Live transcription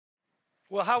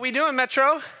Well, how we doing,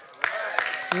 Metro?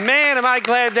 Man, am I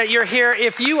glad that you're here.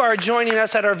 If you are joining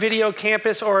us at our video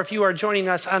campus or if you are joining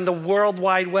us on the World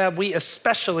Wide Web, we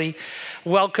especially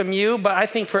welcome you. But I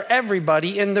think for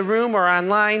everybody in the room or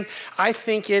online, I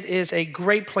think it is a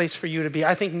great place for you to be.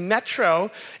 I think Metro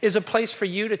is a place for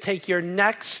you to take your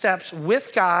next steps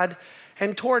with God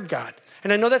and toward God.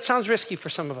 And I know that sounds risky for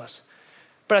some of us,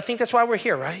 but I think that's why we're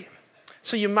here, right?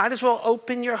 So you might as well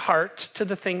open your heart to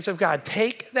the things of God.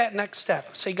 Take that next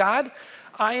step. Say, God,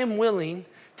 I am willing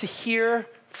to hear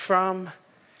from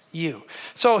you.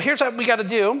 So here's what we got to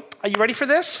do. Are you ready for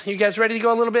this? Are you guys ready to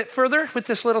go a little bit further with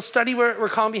this little study we're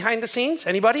calling Behind the Scenes?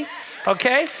 Anybody?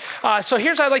 Okay. So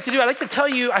here's what I'd like to do. I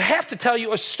have to tell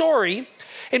you a story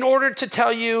in order to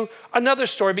tell you another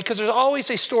story, because there's always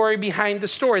a story behind the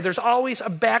story. There's always a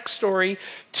backstory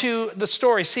to the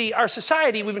story. See, our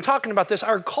society, we've been talking about this,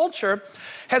 our culture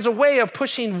has a way of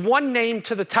pushing one name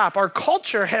to the top. Our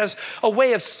culture has a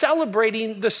way of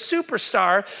celebrating the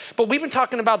superstar, but we've been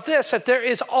talking about this, that there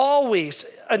is always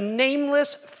a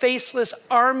nameless, faceless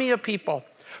army of people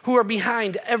who are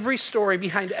behind every story,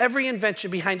 behind every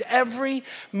invention, behind every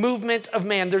movement of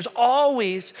man. There's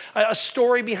always a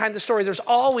story behind the story. There's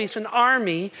always an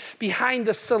army behind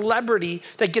the celebrity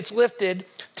that gets lifted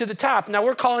to the top. Now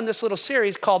we're calling this little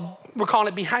series we're calling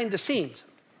it Behind the Scenes.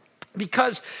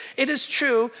 Because it is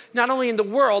true, not only in the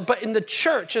world, but in the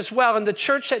church as well, in the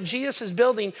church that Jesus is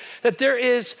building, that there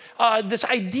is this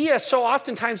idea so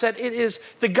oftentimes that it is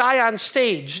the guy on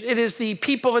stage, it is the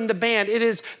people in the band, it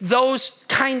is those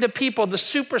kind of people, the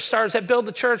superstars that build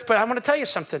the church. But I want to tell you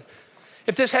something.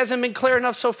 If this hasn't been clear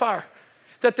enough so far,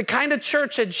 that the kind of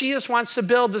church that Jesus wants to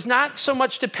build does not so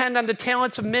much depend on the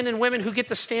talents of men and women who get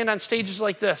to stand on stages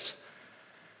like this,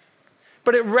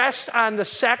 but it rests on the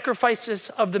sacrifices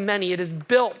of the many. It is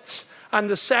built on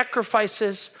the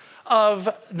sacrifices of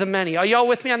the many. Are y'all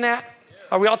with me on that?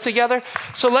 Are we all together?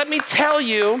 So let me tell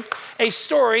you a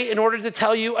story in order to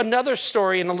tell you another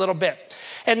story in a little bit.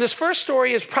 And this first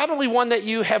story is probably one that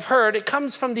you have heard. It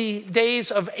comes from the days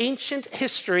of ancient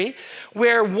history,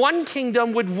 where one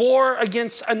kingdom would war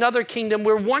against another kingdom,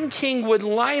 where one king would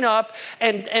line up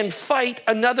and fight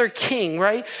another king,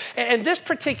 right? And this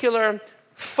particular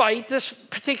fight, this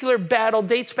particular battle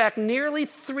dates back nearly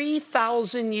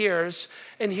 3,000 years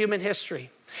in human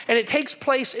history. And it takes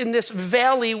place in this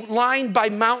valley lined by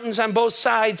mountains on both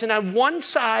sides. And on one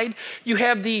side, you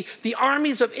have the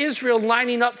armies of Israel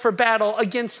lining up for battle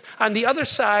against, on the other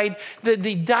side,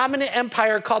 the dominant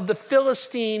empire called the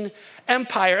Philistine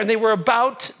Empire. And they were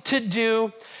about to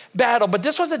do battle. But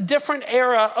this was a different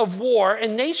era of war,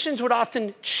 and nations would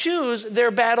often choose their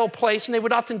battle place, and they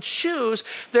would often choose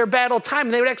their battle time,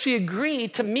 and they would actually agree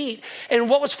to meet. And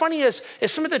what was funny is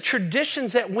some of the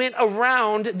traditions that went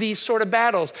around these sort of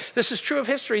battles. This is true of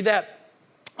history, that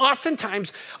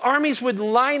oftentimes, armies would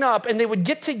line up and they would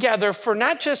get together for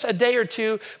not just a day or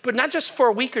two, but not just for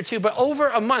a week or two, but over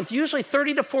a month, usually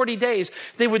 30 to 40 days.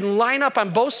 They would line up on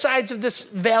both sides of this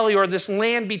valley or this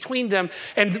land between them.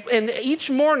 And each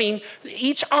morning,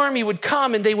 each army would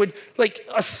come and they would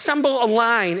assemble a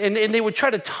line and they would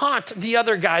try to taunt the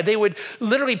other guy. They would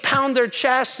literally pound their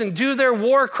chests and do their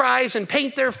war cries and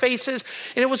paint their faces.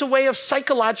 And it was a way of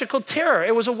psychological terror.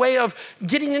 It was a way of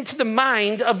getting into the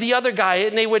mind of the other guy.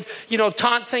 And they would,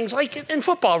 taunt things like in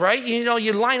football, right?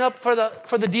 You line up for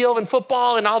the deal in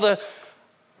football, and all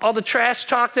the trash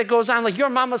talk that goes on, like your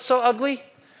mama's so ugly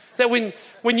that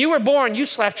when you were born, you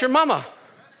slapped your mama.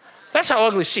 That's how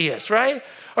ugly she is, right?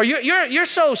 Or you're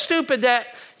so stupid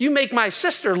that you make my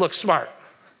sister look smart.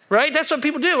 Right? That's what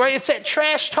people do, right? It's that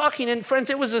trash talking. And friends,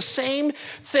 it was the same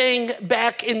thing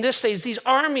back in this days. These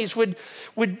armies would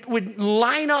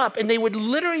line up and they would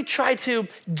literally try to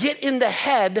get in the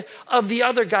head of the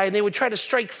other guy, and they would try to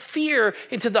strike fear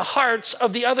into the hearts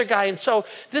of the other guy. And so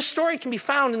this story can be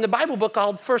found in the Bible book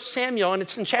called 1 Samuel, and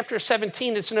it's in chapter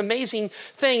 17. It's an amazing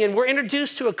thing. And we're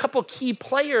introduced to a couple key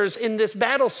players in this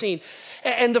battle scene.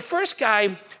 And the first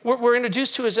guy we're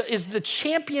introduced to is the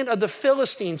champion of the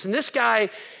Philistines. And this guy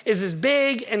is as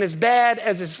big and as bad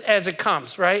as it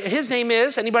comes, right? His name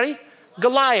is, anybody?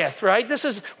 Goliath, right? This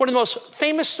is one of the most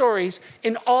famous stories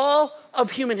in all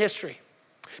of human history.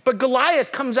 But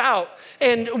Goliath comes out,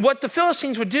 and what the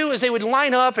Philistines would do is they would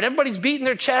line up, and everybody's beating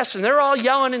their chests, and they're all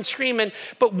yelling and screaming.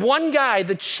 But one guy,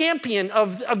 the champion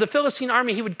of the Philistine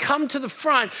army, he would come to the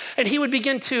front, and he would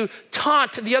begin to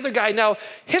taunt the other guy. Now,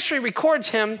 history records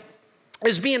him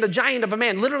as being a giant of a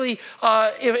man. Literally,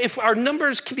 if our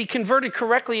numbers can be converted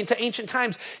correctly into ancient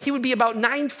times, he would be about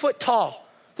 9 foot tall.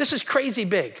 This is crazy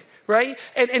big, right?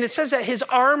 And it says that his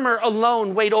armor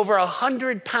alone weighed over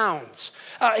 100 pounds.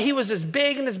 He was as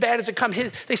big and as bad as it come.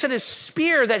 They said his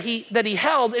spear that he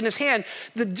held in his hand,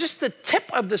 just the tip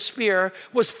of the spear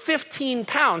was 15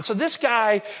 pounds. So this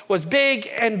guy was big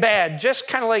and bad, just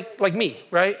kind of like me,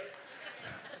 right?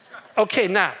 Okay,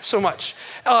 not so much.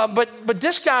 But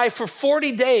this guy for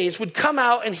 40 days would come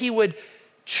out and he would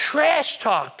trash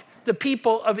talk the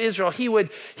people of Israel. He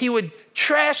would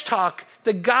trash talk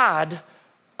the God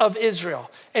of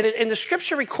Israel. And the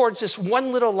scripture records this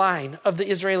one little line of the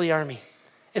Israeli army.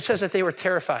 It says that they were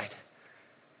terrified.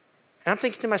 And I'm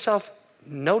thinking to myself,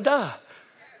 no duh,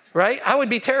 right? I would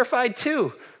be terrified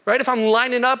too, right? If I'm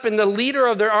lining up and the leader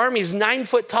of their army is 9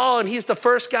 foot tall and he's the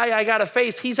first guy I got to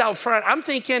face, he's out front. I'm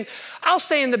thinking, I'll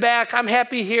stay in the back. I'm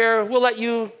happy here. We'll let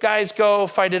you guys go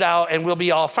fight it out and we'll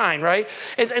be all fine, right?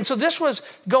 And so this was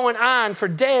going on for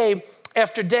day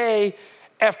after day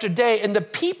after day. And the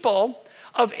people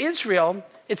of Israel,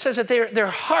 it says that their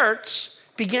hearts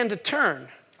began to turn.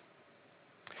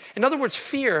 In other words,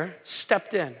 fear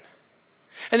stepped in.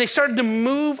 And they started to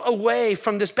move away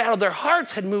from this battle. Their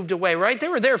hearts had moved away, right? They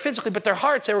were there physically, but their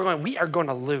hearts, they were going, we are going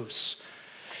to lose.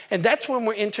 And that's when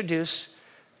we're introduced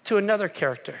to another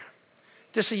character.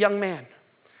 This is a young man,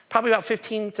 probably about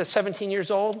 15 to 17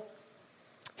 years old.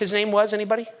 His name was,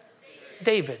 anybody?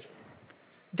 David.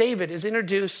 David is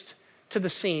introduced to the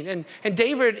scene. And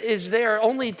David is there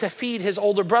only to feed his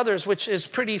older brothers, which is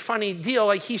pretty funny deal.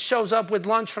 Like he shows up with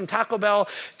lunch from Taco Bell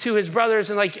to his brothers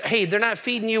and like, hey, they're not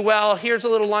feeding you well. Here's a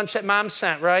little lunch that mom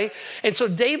sent, right? And so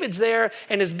David's there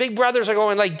and his big brothers are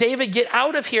going like, David, get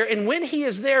out of here. And when he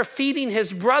is there feeding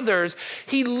his brothers,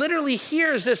 he literally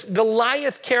hears this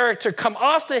Goliath character come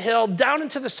off the hill down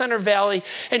into the center valley.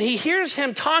 And he hears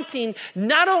him taunting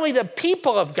not only the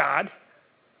people of God,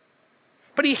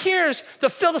 but he hears the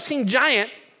Philistine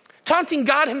giant taunting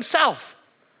God himself.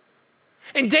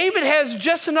 And David has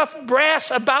just enough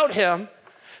brass about him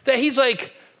that he's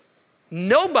like,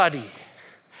 nobody,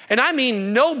 and I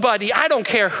mean nobody, I don't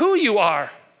care who you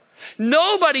are,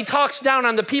 nobody talks down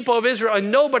on the people of Israel and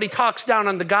nobody talks down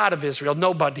on the God of Israel,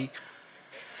 nobody.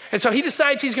 And so he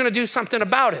decides he's going to do something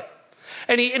about it.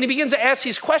 And he begins to ask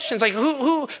these questions like,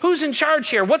 who's in charge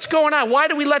here? What's going on? Why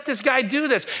do we let this guy do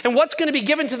this? And what's going to be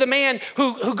given to the man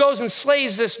who goes and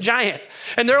slays this giant?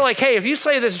 And they're like, hey, if you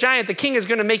slay this giant, the king is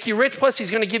going to make you rich, plus he's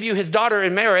going to give you his daughter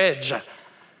in marriage.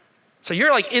 So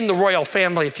you're like in the royal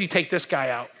family if you take this guy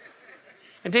out.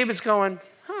 And David's going,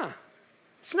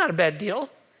 it's not a bad deal.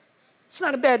 It's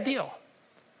not a bad deal.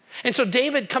 And so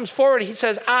David comes forward and he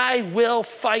says, I will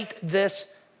fight this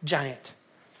giant.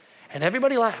 And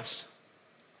everybody laughs.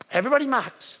 Everybody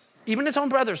mocks. Even his own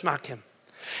brothers mock him.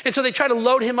 And so they try to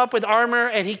load him up with armor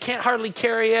and he can't hardly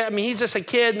carry it. I mean, he's just a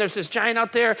kid and there's this giant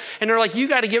out there and they're like, you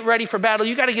got to get ready for battle.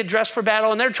 You got to get dressed for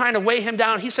battle. And they're trying to weigh him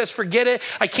down. He says, forget it.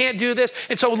 I can't do this.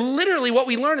 And so literally what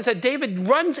we learn is that David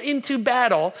runs into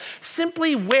battle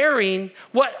simply wearing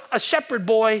what a shepherd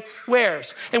boy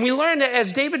wears. And we learn that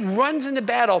as David runs into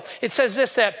battle, it says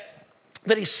this, that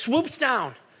he swoops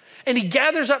down and he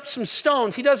gathers up some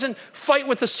stones. He doesn't fight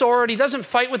with a sword. He doesn't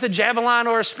fight with a javelin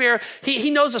or a spear.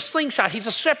 He knows a slingshot. He's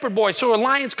a shepherd boy. So a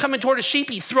lion's coming toward a sheep.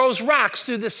 He throws rocks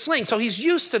through this sling. So he's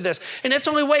used to this. And that's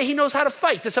the only way he knows how to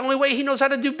fight. That's the only way he knows how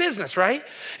to do business, right?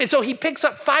 And so he picks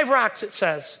up 5 rocks, it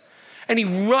says, and he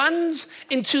runs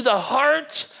into the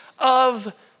heart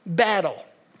of battle.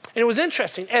 And it was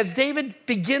interesting. As David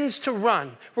begins to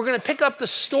run, we're going to pick up the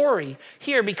story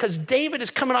here because David is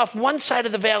coming off one side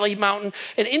of the valley mountain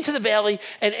and into the valley,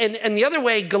 and the other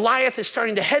way, Goliath is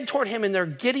starting to head toward him, and they're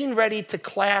getting ready to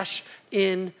clash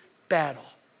in battle.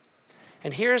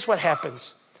 And here's what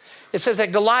happens. It says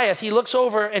that Goliath, he looks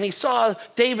over and he saw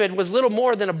David was little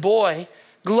more than a boy,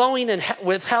 glowing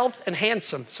with health and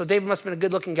handsome. So David must have been a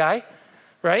good-looking guy,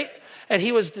 right? And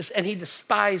he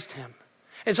despised him.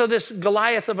 And so this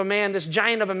Goliath of a man, this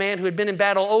giant of a man who had been in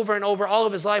battle over and over all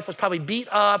of his life was probably beat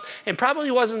up and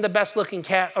probably wasn't the best looking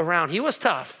cat around. He was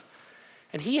tough.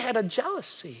 And he had a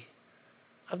jealousy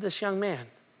of this young man.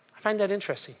 I find that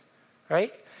interesting,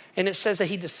 right? And it says that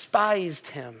he despised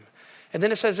him. And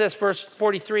then it says this, verse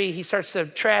 43, he starts to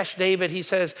trash David. He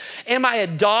says, am I a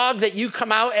dog that you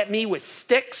come out at me with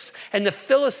sticks? And the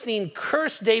Philistine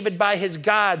cursed David by his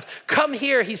gods. Come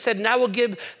here, he said, and I will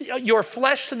give your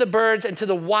flesh to the birds and to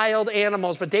the wild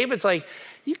animals. But David's like,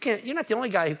 you're not the only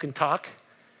guy who can talk.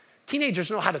 Teenagers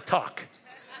know how to talk,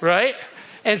 right?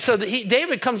 And so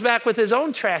David comes back with his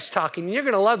own trash talking. And you're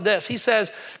going to love this.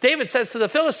 David says to the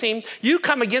Philistine, you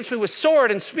come against me with sword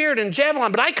and spear and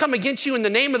javelin, but I come against you in the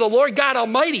name of the Lord God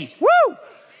Almighty. Woo!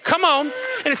 come on.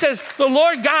 And it says, the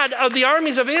Lord God of the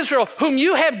armies of Israel, whom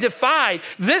you have defied,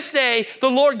 this day the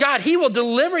Lord God, he will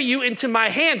deliver you into my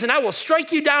hands, and I will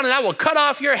strike you down and I will cut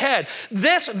off your head.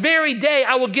 This very day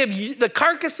I will give you the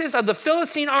carcasses of the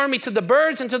Philistine army to the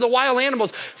birds and to the wild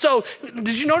animals. So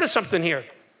did you notice something here?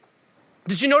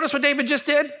 Did you notice what David just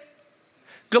did?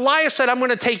 Goliath said, I'm going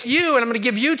to take you and I'm going to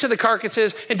give you to the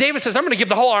carcasses. And David says, I'm going to give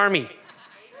the whole army.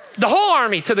 The whole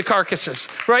army to the carcasses,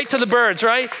 right? To the birds,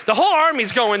 right? The whole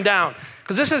army's going down.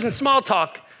 Because this isn't small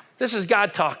talk. This is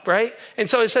God talk, right? And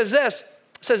so it says this.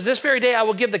 It says, this very day I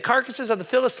will give the carcasses of the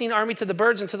Philistine army to the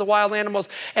birds and to the wild animals,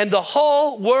 and the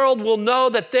whole world will know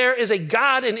that there is a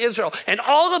God in Israel. And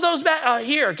all of those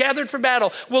here gathered for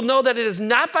battle will know that it is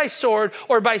not by sword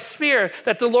or by spear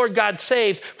that the Lord God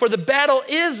saves, for the battle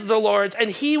is the Lord's, and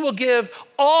he will give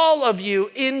all of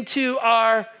you into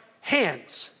our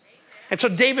hands. And so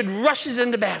David rushes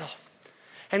into battle,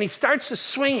 and he starts to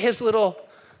swing his little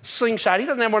slingshot. He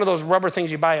doesn't have one of those rubber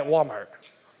things you buy at Walmart.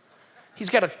 He's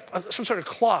got some sort of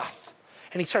cloth,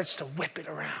 and he starts to whip it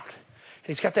around. And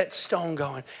he's got that stone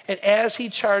going. And as he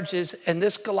charges, and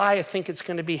this Goliath thinks it's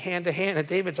going to be hand to hand, and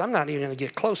David's, I'm not even going to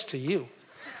get close to you.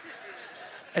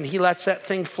 And he lets that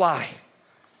thing fly.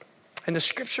 And the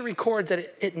scripture records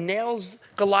that it nails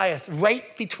Goliath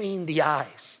right between the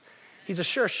eyes. He's a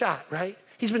sure shot, right?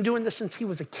 He's been doing this since he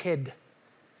was a kid.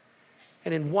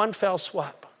 And in one fell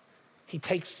swoop, he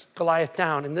takes Goliath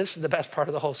down. And this is the best part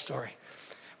of the whole story.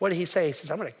 What did he say? He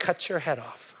says, I'm going to cut your head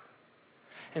off.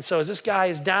 And so as this guy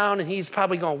is down and he's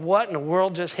probably going, what in the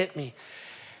world just hit me?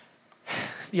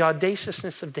 The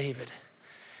audaciousness of David.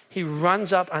 He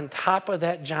runs up on top of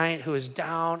that giant who is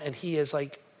down, and he is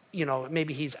like,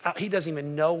 maybe he doesn't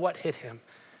even know what hit him.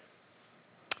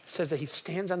 It says that he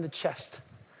stands on the chest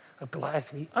of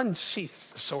Goliath and he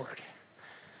unsheaths the sword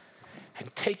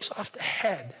and takes off the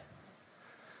head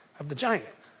of the giant.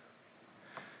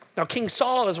 Now, King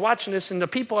Saul is watching this, and the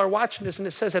people are watching this, and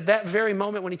it says at that very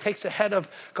moment when he takes the head of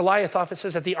Goliath off, it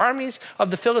says that the armies of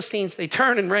the Philistines, they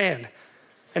turned and ran.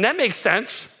 And that makes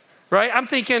sense, right? I'm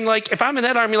thinking, like, if I'm in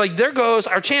that army, like, there goes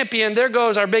our champion, there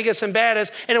goes our biggest and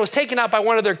baddest, and it was taken out by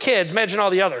one of their kids. Imagine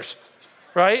all the others,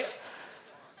 right?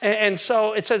 And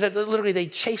so it says that literally they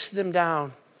chased them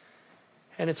down,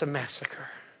 and it's a massacre.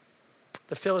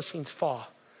 The Philistines fall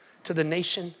to the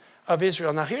nation of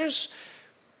Israel. Now, here's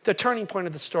the turning point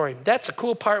of the story. That's a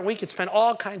cool part. We could spend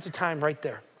all kinds of time right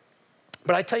there.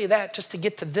 But I tell you that just to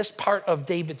get to this part of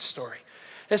David's story.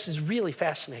 This is really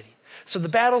fascinating. So the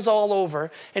battle's all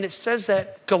over, and it says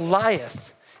that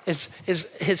Goliath,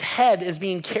 his head is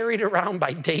being carried around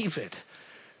by David.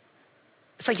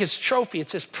 It's like his trophy.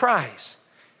 It's his prize.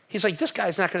 He's like, this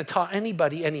guy's not going to taunt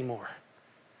anybody anymore.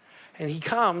 And he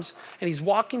comes, and he's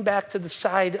walking back to the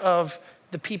side of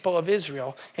the people of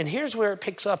Israel. And here's where it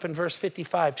picks up in verse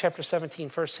 55, chapter 17,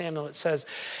 1 Samuel. It says,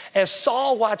 as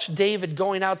Saul watched David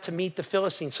going out to meet the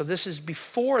Philistines, so this is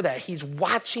before that, he's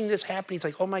watching this happen. He's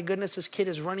like, oh my goodness, this kid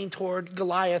is running toward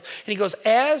Goliath. And he goes,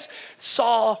 as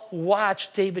Saul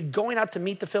watched David going out to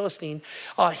meet the Philistine,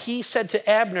 he said to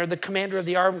Abner, the commander of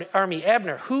the army,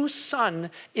 Abner, whose son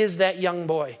is that young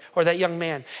boy or that young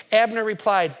man? Abner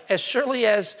replied, as surely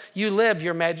as you live,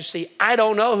 your majesty, I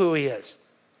don't know who he is.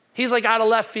 He's like out of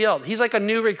left field. He's like a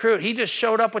new recruit. He just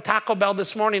showed up with Taco Bell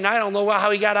this morning. I don't know how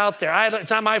he got out there.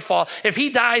 It's not my fault. If he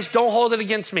dies, don't hold it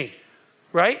against me,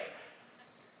 right?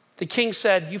 The king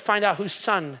said, you find out whose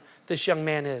son this young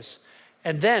man is.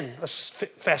 And then, let's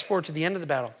fast forward to the end of the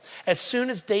battle. As soon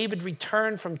as David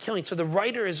returned from killing, so the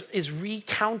writer is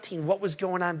recounting what was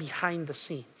going on behind the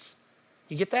scenes.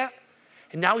 You get that?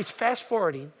 And now he's fast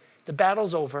forwarding. The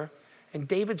battle's over, and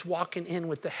David's walking in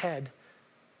with the head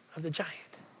of the giant.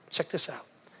 Check this out.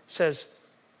 It says,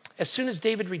 as soon as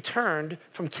David returned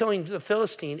from killing the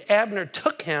Philistine, Abner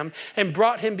took him and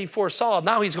brought him before Saul.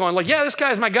 Now he's going like, yeah, this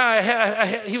guy's my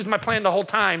guy. He was my plan the whole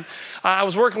time. I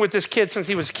was working with this kid since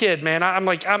he was a kid, man.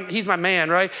 He's my man,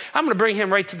 right? I'm going to bring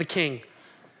him right to the king,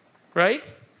 right?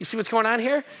 You see what's going on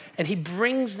here? And he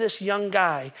brings this young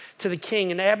guy to the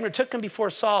king, and Abner took him before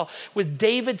Saul with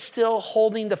David still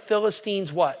holding the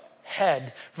Philistines' what?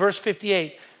 Head. Verse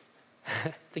 58,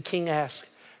 the king asked,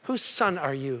 whose son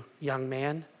are you, young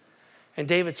man? And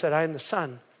David said, I am the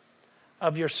son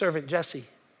of your servant Jesse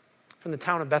from the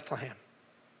town of Bethlehem.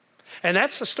 And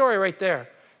that's the story right there.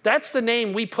 That's the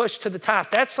name we push to the top.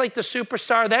 That's like the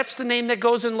superstar. That's the name that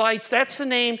goes in lights. That's the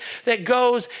name that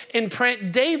goes in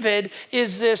print. David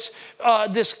is this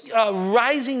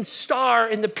rising star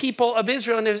in the people of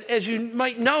Israel. And as you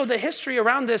might know, the history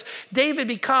around this, David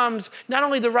becomes not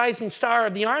only the rising star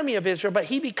of the army of Israel, but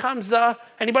he becomes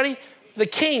anybody? the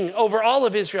king over all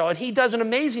of Israel. And he does an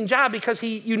amazing job because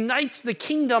he unites the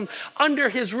kingdom under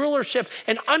his rulership,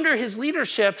 and under his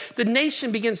leadership, the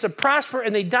nation begins to prosper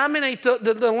and they dominate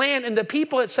the land, and the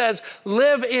people, it says,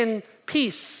 live in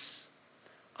peace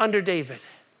under David.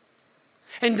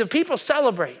 And the people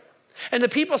celebrate, and the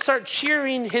people start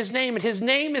cheering his name, and his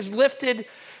name is lifted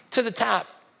to the top.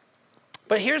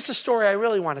 But here's the story I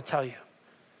really want to tell you,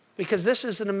 because this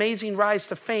is an amazing rise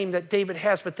to fame that David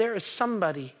has, but there is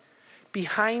somebody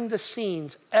behind the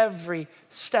scenes every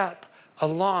step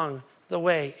along the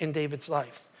way in David's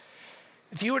life.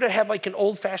 If you were to have like an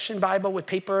old-fashioned Bible with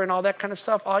paper and all that kind of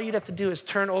stuff, all you'd have to do is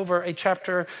turn over a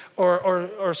chapter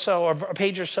or so, or a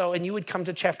page or so, and you would come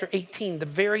to chapter 18, the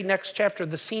very next chapter.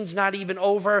 The scene's not even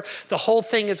over. The whole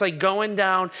thing is like going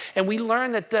down. And we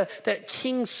learn that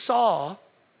King Saul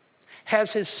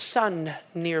has his son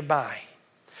nearby.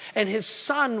 And his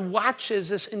son watches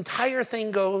this entire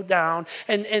thing go down,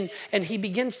 and he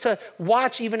begins to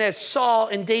watch even as Saul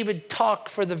and David talk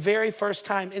for the very first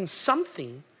time. And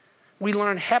something we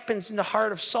learn happens in the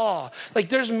heart of Saul. Like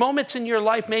there's moments in your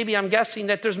life, maybe I'm guessing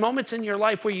that there's moments in your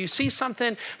life where you see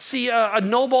something, see a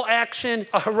noble action,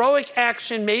 a heroic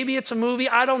action, maybe it's a movie,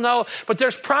 I don't know, but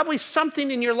there's probably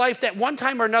something in your life that one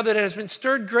time or another that has been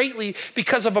stirred greatly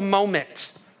because of a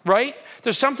moment, right?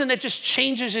 There's something that just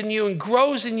changes in you and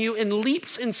grows in you and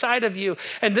leaps inside of you.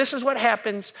 And this is what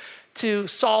happens to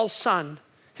Saul's son.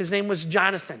 His name was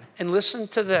Jonathan. And listen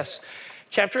to this.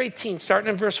 Chapter 18, starting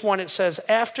in verse 1, it says,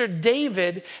 after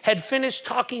David had finished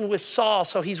talking with Saul,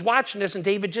 so he's watching this, and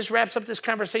David just wraps up this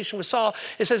conversation with Saul.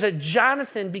 It says that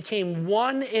Jonathan became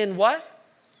one in what?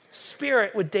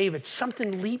 Spirit with David.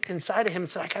 Something leaped inside of him and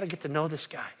said, I got to get to know this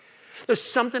guy. There's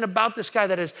something about this guy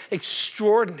that is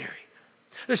extraordinary.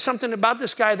 There's something about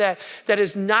this guy that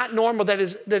is not normal,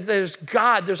 that there's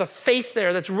God, there's a faith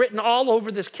there that's written all over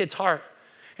this kid's heart.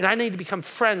 And I need to become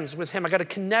friends with him. I got to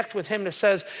connect with him. And it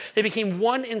says they became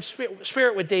one in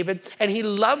spirit with David, and he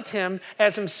loved him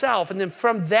as himself. And then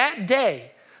from that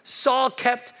day, Saul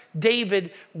kept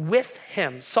David with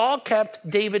him. Saul kept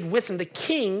David with him. The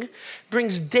king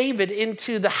brings David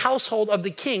into the household of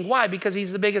the king. Why? Because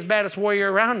he's the biggest, baddest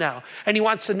warrior around now. And he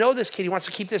wants to know this kid. He wants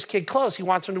to keep this kid close. He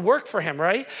wants him to work for him,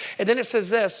 right? And then it says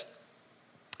this,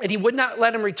 and he would not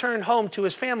let him return home to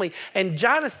his family. And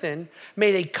Jonathan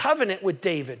made a covenant with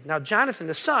David. Now, Jonathan,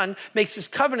 the son, makes this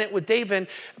covenant with David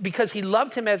because he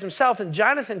loved him as himself. And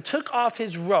Jonathan took off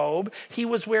his robe he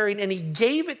was wearing, and he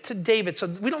gave it to David. So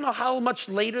we don't know how much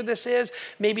later this is,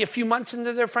 maybe a few months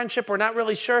into their friendship. We're not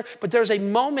really sure. But there's a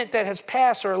moment that has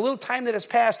passed, or a little time that has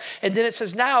passed. And then it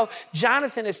says, now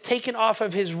Jonathan is taken off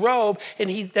of his robe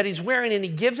that he's wearing, and he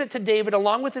gives it to David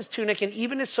along with his tunic and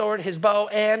even his sword, his bow,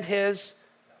 and his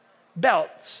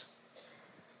belt.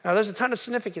 Now, there's a ton of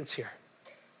significance here.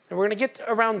 And we're going to get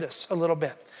around this a little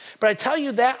bit. But I tell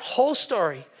you that whole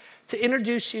story to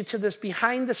introduce you to this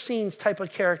behind-the-scenes type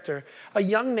of character, a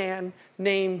young man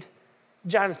named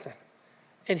Jonathan.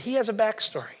 And he has a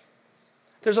backstory.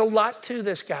 There's a lot to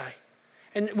this guy.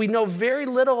 And we know very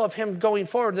little of him going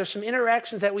forward. There's some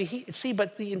interactions that we see,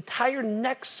 but the entire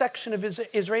next section of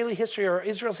Israeli history, or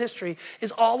Israel's history,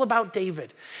 is all about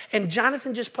David. And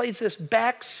Jonathan just plays this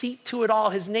back seat to it all.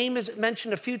 His name is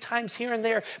mentioned a few times here and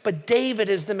there, but David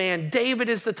is the man. David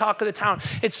is the talk of the town.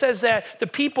 It says that the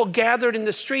people gathered in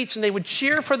the streets and they would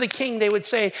cheer for the king. They would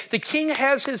say, the king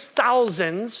has his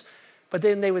thousands, but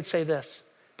then they would say this,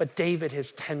 but David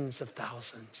has tens of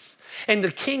thousands. And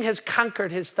the king has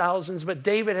conquered his thousands, but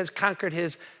David has conquered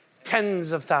his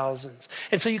tens of thousands.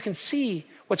 And so you can see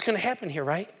what's going to happen here,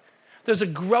 right? There's a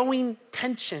growing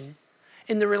tension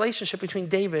in the relationship between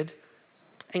David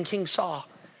and King Saul.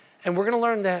 And we're going to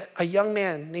learn that a young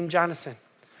man named Jonathan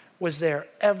was there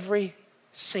every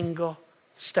single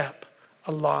step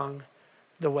along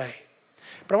the way.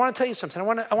 But I want to tell you something. I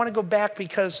want to go back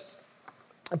because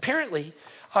apparently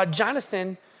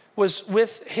Jonathan was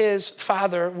with his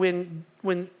father when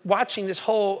watching this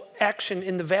whole action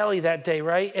in the valley that day,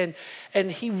 right? And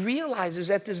he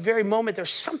realizes at this very moment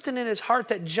there's something in his heart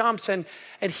that jumps, and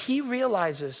he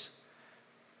realizes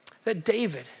that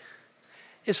David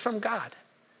is from God,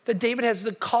 that David has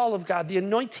the call of God, the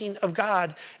anointing of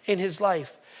God in his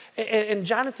life. And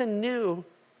Jonathan knew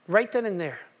right then and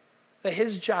there that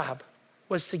his job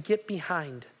was to get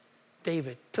behind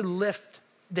David, to lift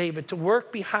David, to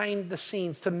work behind the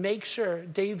scenes, to make sure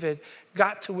David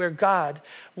got to where God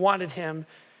wanted him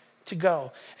to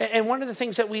go. And one of the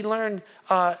things that we learn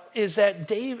is that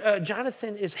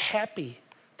Jonathan is happy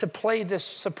to play this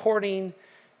supporting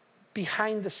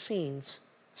behind the scenes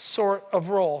sort of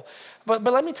role. But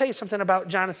let me tell you something about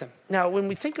Jonathan. Now, when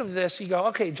we think of this, you go,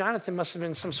 okay, Jonathan must have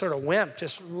been some sort of wimp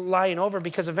just lying over,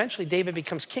 because eventually David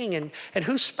becomes king. And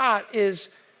whose spot is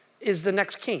the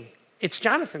next king? It's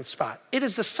Jonathan's spot. It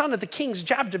is the son of the king's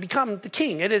job to become the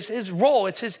king. It is his role.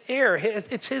 It's his heir.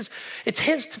 It's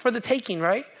his for the taking,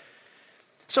 right?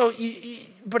 So you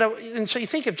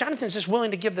think if Jonathan's just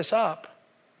willing to give this up,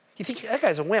 you think that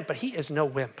guy's a wimp, but he is no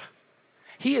wimp.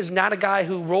 He is not a guy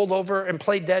who rolled over and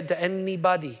played dead to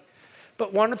anybody.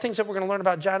 But one of the things that we're going to learn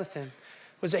about Jonathan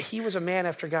was that he was a man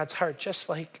after God's heart, just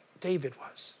like David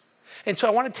was. And so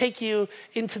I want to take you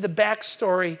into the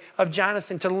backstory of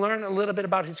Jonathan to learn a little bit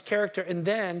about his character. And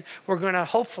then we're going to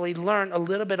hopefully learn a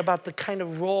little bit about the kind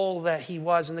of role that he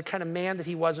was and the kind of man that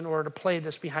he was in order to play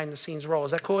this behind the scenes role.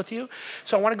 Is that cool with you?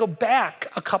 So I want to go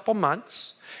back a couple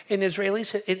months in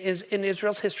Israel's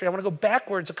history. I want to go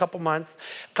backwards a couple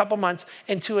months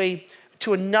into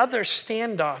to another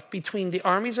standoff between the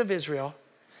armies of Israel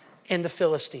and the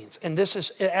Philistines. And this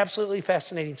is absolutely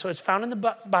fascinating. So it's found in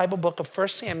the Bible book of 1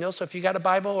 Samuel. So if you got a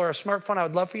Bible or a smartphone, I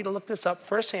would love for you to look this up.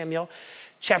 1 Samuel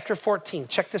chapter 14.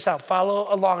 Check this out.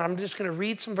 Follow along. I'm just going to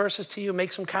read some verses to you,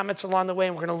 make some comments along the way,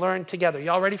 and we're going to learn together.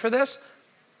 Y'all ready for this?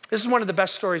 This is one of the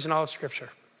best stories in all of Scripture.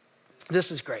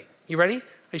 This is great. You ready? Are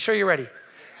you sure you're ready?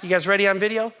 You guys ready on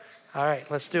video? All right,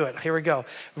 let's do it. Here we go.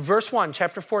 Verse 1,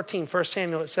 chapter 14, 1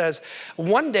 Samuel, it says,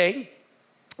 one day,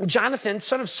 Jonathan,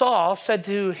 son of Saul, said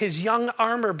to his young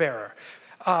armor bearer,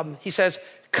 he says,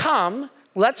 come,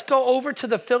 let's go over to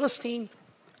the Philistine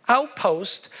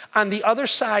outpost on the other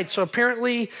side. So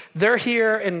apparently they're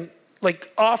here, and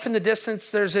like off in the distance,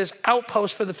 there's this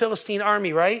outpost for the Philistine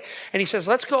army, right? And he says,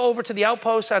 let's go over to the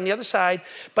outpost on the other side.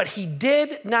 But he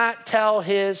did not tell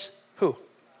his, who?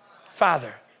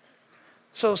 Father.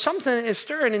 So something is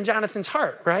stirring in Jonathan's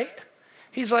heart, right?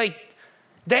 He's like,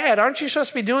 Dad, aren't you supposed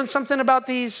to be doing something about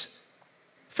these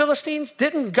Philistines?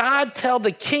 Didn't God tell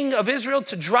the king of Israel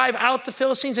to drive out the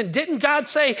Philistines? And didn't God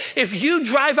say, if you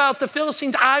drive out the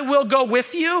Philistines, I will go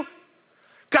with you?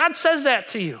 God says that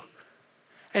to you.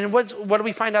 And what do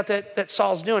we find out that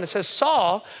Saul's doing? It says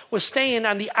Saul was staying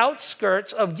on the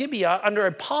outskirts of Gibeah under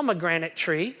a pomegranate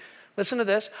tree. Listen to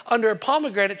this, under a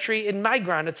pomegranate tree in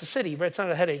Migron. It's a city, but it's not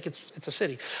a headache, it's a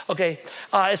city. Okay,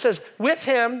 it says, with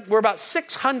him were about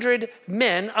 600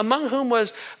 men, among whom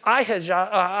was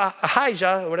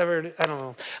Ahijah, or whatever, I don't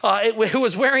know, who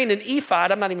was wearing an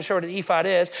ephod. I'm not even sure what an ephod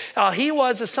is. He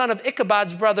was the son of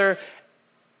Ichabod's brother,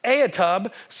 Ahitub,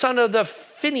 son of the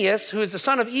Phinehas, who is the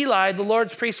son of Eli, the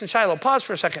Lord's priest in Shiloh. Pause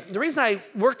for a second. The reason I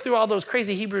work through all those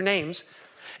crazy Hebrew names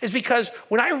is because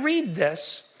when I read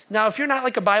this, now, if you're not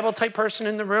like a Bible type person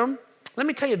in the room, let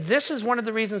me tell you, this is one of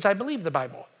the reasons I believe the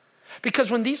Bible.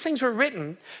 Because when these things were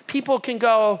written, people can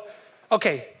go,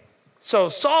 okay, so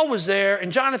Saul was there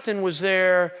and Jonathan was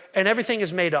there and everything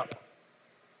is made up.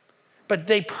 But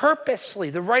they purposely,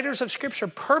 the writers of Scripture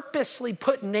purposely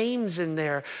put names in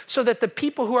there so that the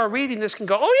people who are reading this can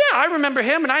go, oh yeah, I remember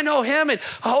him and I know him and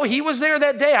oh, he was there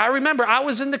that day. I remember I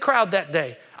was in the crowd that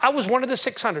day. I was one of the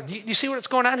 600. Do you see what's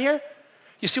going on here?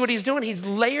 You see what he's doing? He's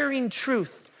layering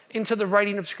truth into the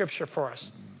writing of Scripture for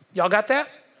us. Y'all got that?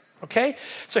 Okay?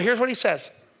 So here's what he says.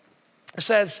 It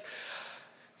says,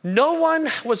 no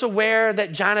one was aware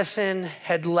that Jonathan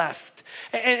had left.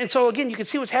 And so again, you can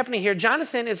see what's happening here.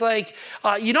 Jonathan is like,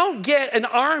 you don't get an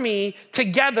army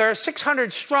together,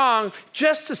 600 strong,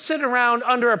 just to sit around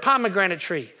under a pomegranate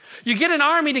tree. You get an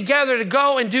army together to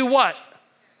go and do what?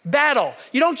 Battle.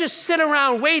 You don't just sit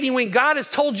around waiting when God has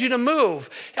told you to move.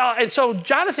 And so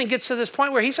Jonathan gets to this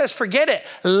point where he says, forget it,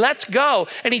 let's go.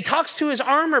 And he talks to his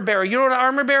armor bearer. You know what an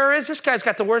armor bearer is? This guy's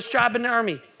got the worst job in the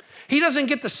army. He doesn't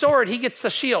get the sword, he gets the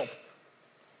shield.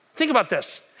 Think about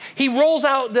this. He rolls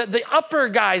out the upper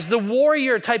guys, the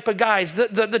warrior type of guys,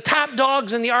 the top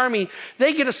dogs in the army.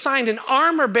 They get assigned an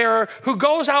armor bearer who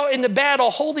goes out into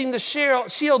battle holding the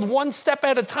shield one step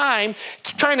at a time,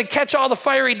 trying to catch all the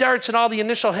fiery darts and all the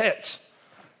initial hits.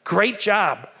 Great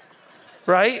job,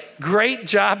 right? Great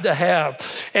job to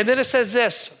have. And then it says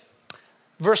this,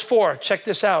 verse 4, check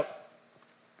this out.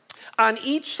 On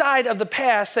each side of the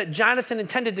pass that Jonathan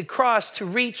intended to cross to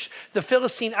reach the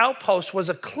Philistine outpost was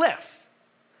a cliff.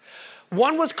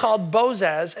 One was called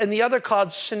Bozez and the other called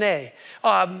Sheneh.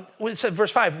 It said,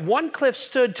 verse 5, one cliff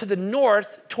stood to the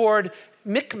north toward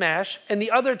Michmash and the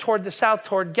other toward the south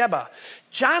toward Geba.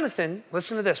 Jonathan,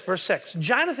 listen to this, verse 6.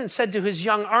 Jonathan said to his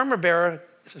young armor bearer,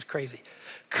 this is crazy,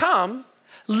 come,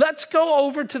 let's go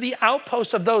over to the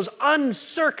outpost of those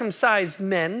uncircumcised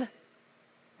men.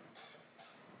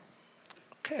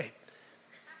 Okay.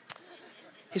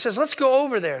 He says, let's go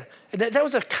over there. And that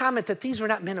was a comment that these were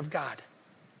not men of God.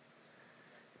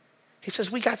 He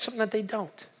says, we got something that they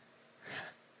don't.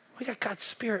 We got God's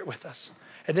Spirit with us.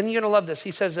 And then you're going to love this. He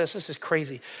says this is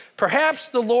crazy. Perhaps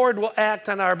the Lord will act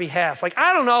on our behalf. Like,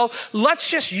 I don't know, let's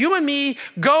just, you and me,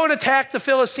 go and attack the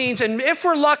Philistines. And if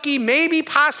we're lucky, maybe,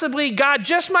 possibly, God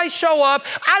just might show up.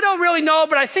 I don't really know,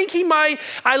 but I think he might.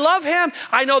 I love him.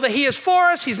 I know that he is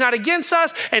for us. He's not against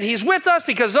us. And he's with us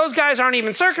because those guys aren't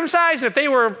even circumcised. And if they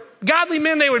were godly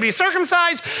men, they would be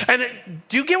circumcised. And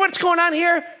do you get what's going on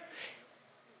here?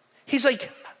 He's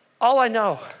like, all I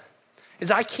know is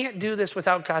I can't do this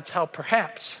without God's help.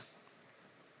 Perhaps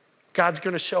God's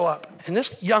going to show up. And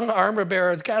this young armor bearer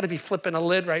has got to be flipping a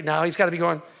lid right now. He's got to be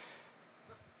going,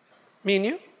 me and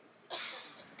you?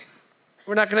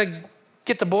 We're not going to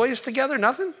get the boys together?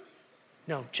 Nothing?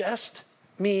 No, just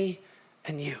me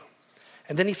and you.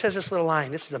 And then he says this little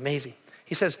line. This is amazing.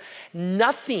 He says,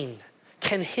 nothing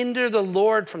can hinder the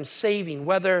Lord from saving,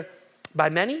 whether by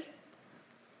many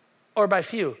or by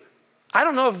few. I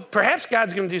don't know if perhaps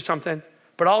God's going to do something,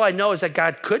 but all I know is that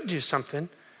God could do something.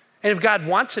 And if God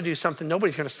wants to do something,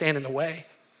 nobody's going to stand in the way.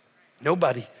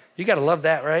 Nobody. You got to love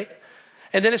that, right?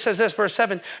 And then it says this, verse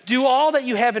 7, do all that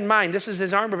you have in mind. This is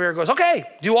his armor bearer goes, okay,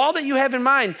 do all that you have in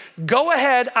mind. Go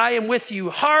ahead, I am with you,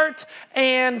 heart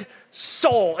and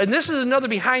soul. And this is another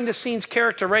behind the scenes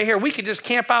character right here. We could just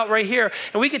camp out right here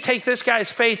and we could take this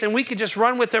guy's faith and we could just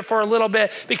run with it for a little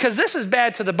bit because this is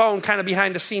bad to the bone kind of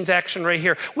behind the scenes action right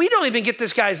here. We don't even get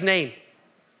this guy's name.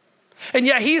 And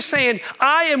yet he's saying,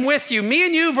 I am with you. Me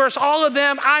and you versus all of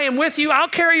them. I am with you. I'll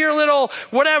carry your little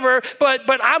whatever, but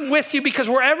I'm with you because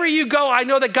wherever you go, I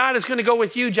know that God is going to go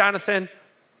with you, Jonathan.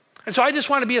 And so I just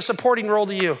want to be a supporting role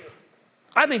to you.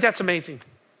 I think that's amazing.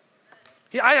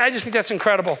 I just think that's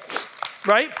incredible,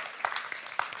 right?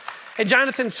 And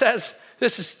Jonathan says,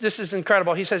 this is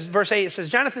incredible. He says, verse 8, it says,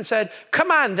 Jonathan said, come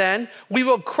on then, we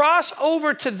will cross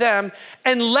over to them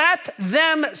and let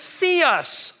them see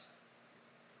us.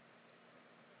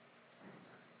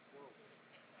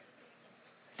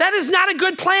 That is not a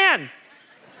good plan,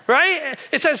 right?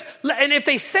 It says, and if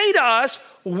they say to us,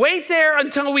 wait there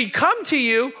until we come to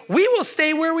you, we will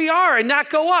stay where we are and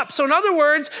not go up. So in other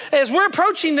words, as we're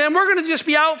approaching them, we're going to just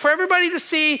be out for everybody to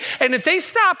see. And if they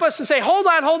stop us and say, hold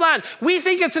on, we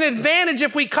think it's an advantage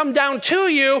if we come down to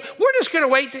you, we're just going to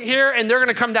wait here and they're going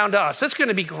to come down to us. It's going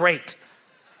to be great,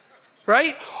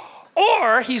 right?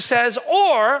 Or, he says,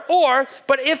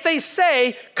 but if they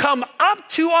say, come up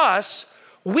to us,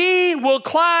 we will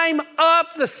climb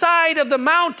up the side of the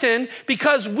mountain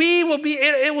because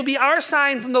it will be our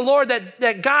sign from the Lord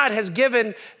that God has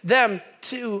given them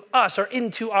to us or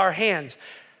into our hands.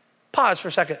 Pause for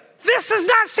a second. This does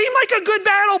not seem like a good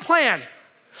battle plan.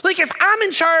 Like if I'm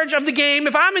in charge of the game,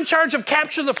 if I'm in charge of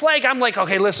capture the flag, I'm like,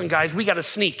 okay, listen guys, we got to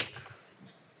sneak,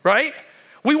 right?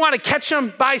 We want to catch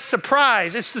them by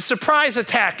surprise. It's the surprise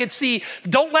attack. It's the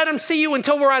don't let them see you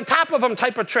until we're on top of them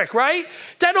type of trick, right?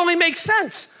 That only makes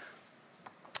sense.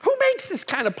 Who makes this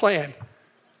kind of plan?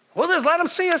 Well, just let them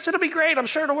see us. It'll be great. I'm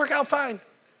sure it'll work out fine,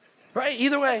 right?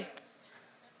 Either way.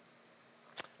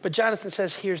 But Jonathan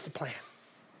says, here's the plan.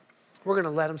 We're going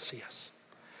to let them see us.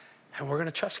 And we're going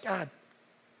to trust God.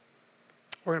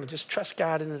 We're going to just trust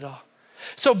God in it all.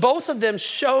 So both of them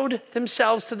showed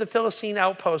themselves to the Philistine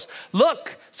outpost.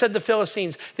 Look, said the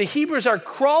Philistines, the Hebrews are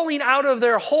crawling out of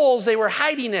their holes they were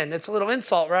hiding in. It's a little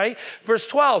insult, right? Verse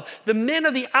 12, the men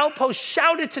of the outpost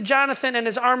shouted to Jonathan and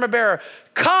his armor bearer,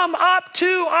 come up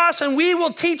to us and we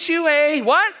will teach you a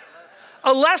what?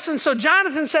 A lesson. So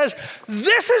Jonathan says,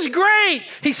 this is great.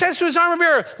 He says to his armor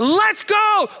bearer, let's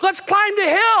go. Let's climb the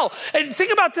hill. And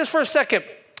think about this for a second.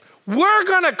 We're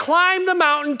going to climb the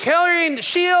mountain carrying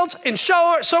shields and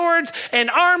swords and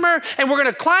armor, and we're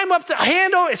going to climb up the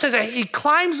hand over. It says that he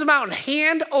climbs the mountain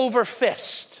hand over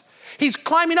fist. He's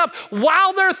climbing up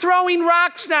while they're throwing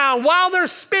rocks down, while they're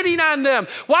spitting on them,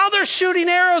 while they're shooting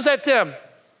arrows at them.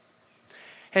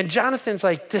 And Jonathan's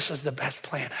like, this is the best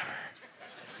plan ever.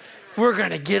 We're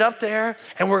going to get up there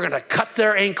and we're going to cut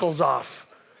their ankles off,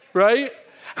 right?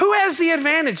 Who has the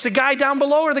advantage, the guy down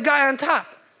below or the guy on top?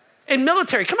 In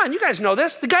military, come on, you guys know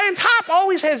this. The guy on top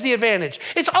always has the advantage.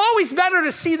 It's always better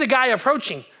to see the guy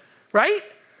approaching, right?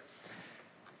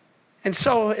 And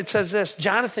so it says this,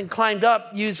 Jonathan climbed up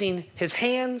using his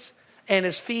hands and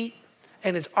his feet,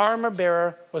 and his armor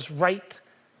bearer was right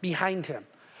behind him.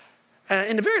 And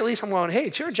in the very least, I'm going, hey,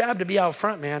 it's your job to be out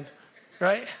front, man,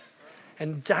 right?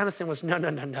 And Jonathan was,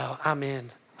 no, I'm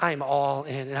in. I'm all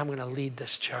in, and I'm going to lead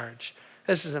this charge.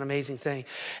 This is an amazing thing.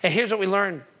 And here's what we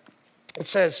learned. It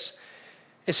says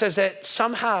that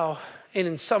somehow and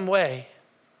in some way,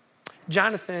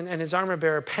 Jonathan and his armor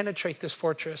bearer penetrate this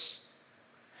fortress.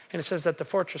 And it says that the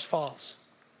fortress falls.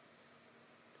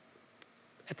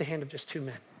 at the hand of just 2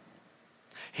 men.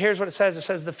 Here's what it says. It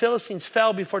says, the Philistines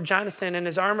fell before Jonathan, and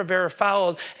his armor bearer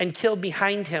followed and killed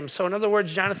behind him. So in other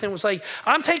words, Jonathan was like,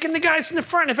 I'm taking the guys in the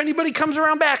front. If anybody comes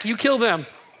around back, you kill them.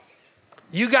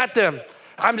 You got them.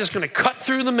 I'm just going to cut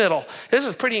through the middle. This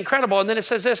is pretty incredible. And then it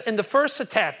says this, in the first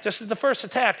attack, just as the first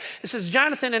attack, it says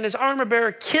Jonathan and his armor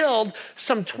bearer killed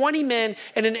some 20 men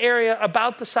in an area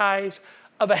about the size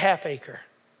of a half acre.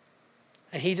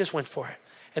 And he just went for it.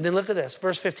 And then look at this,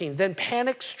 verse 15. Then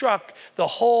panic struck the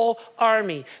whole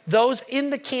army, those in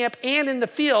the camp and in the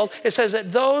field. It says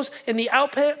that those in the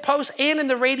outposts and in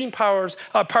the raiding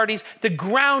parties, the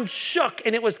ground shook,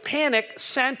 and it was panic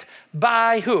sent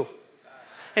by who?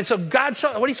 And so God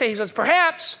showed, what do you say? He says,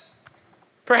 perhaps.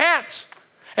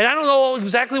 And I don't know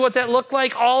exactly what that looked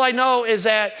like. All I know is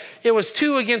that it was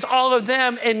 2 against all of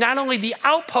them. And not only the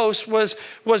outpost was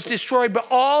destroyed, but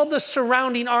all the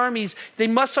surrounding armies, they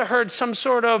must have heard some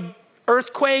sort of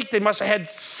earthquake. They must have had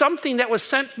something that was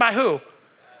sent by who?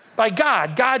 By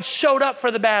God. God showed up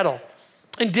for the battle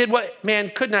and did what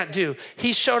man could not do.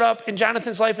 He showed up in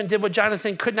Jonathan's life and did what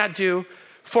Jonathan could not do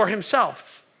for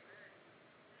himself.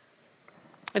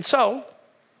 And so,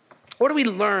 what do we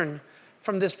learn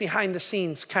from this behind the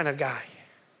scenes kind of guy?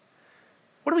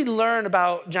 What do we learn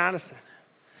about Jonathan?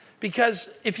 Because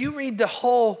if you read the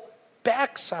whole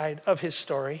backside of his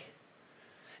story,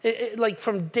 like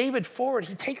from David forward,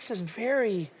 he takes this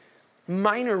very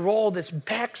minor role, this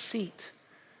back seat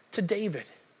to David.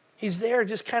 He's there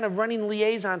just kind of running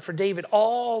liaison for David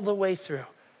all the way through.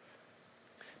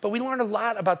 But we learn a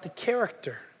lot about the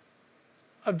character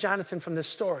of Jonathan from this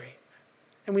story.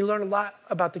 And we learn a lot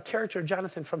about the character of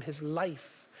Jonathan from his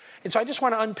life. And so I just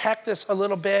want to unpack this a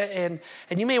little bit.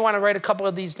 And you may want to write a couple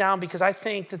of these down because I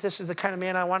think that this is the kind of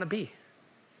man I want to be.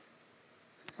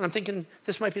 And I'm thinking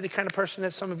this might be the kind of person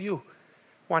that some of you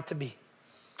want to be.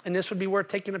 And this would be worth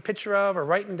taking a picture of or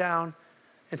writing down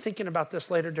and thinking about this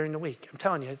later during the week. I'm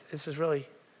telling you, this is really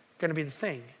going to be the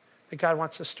thing that God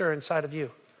wants to stir inside of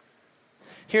you.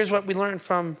 Here's what we learned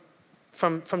from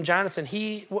Jonathan.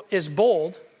 He is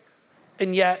bold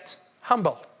and yet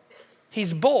humble.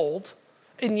 He's bold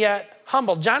and yet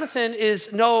humble. Jonathan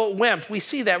is no wimp. We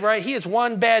see that, right? He is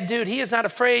one bad dude. He is not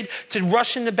afraid to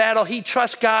rush into battle. He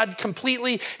trusts God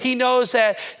completely. He knows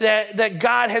that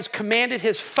God has commanded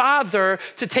his father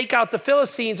to take out the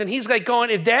Philistines. And he's like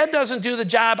going, if dad doesn't do the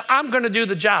job, I'm going to do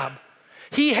the job.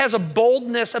 He has a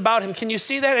boldness about him. Can you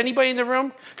see that? Anybody in the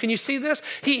room? Can you see this?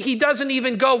 He doesn't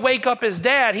even go wake up his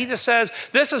dad. He just says,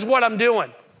 this is what I'm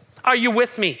doing. Are you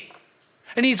with me?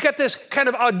 And he's got this kind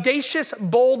of audacious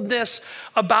boldness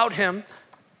about him.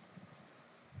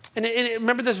 And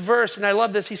remember this verse, and I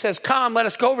love this. He says, come, let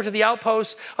us go over to the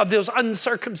outposts of those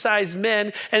uncircumcised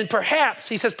men. And perhaps,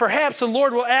 he says, perhaps the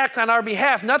Lord will act on our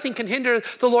behalf. Nothing can hinder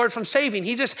the Lord from saving.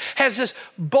 He just has this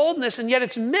boldness, and yet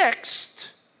it's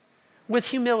mixed with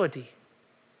humility.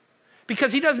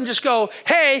 Because he doesn't just go,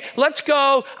 hey, let's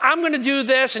go. I'm going to do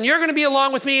this, and you're going to be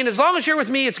along with me. And as long as you're with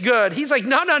me, it's good. He's like,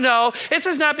 no. This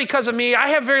is not because of me. I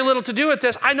have very little to do with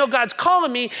this. I know God's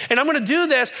calling me, and I'm going to do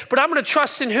this, but I'm going to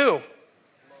trust in who?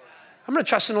 I'm going to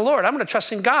trust in the Lord. I'm going to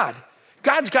trust in God.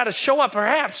 God's got to show up.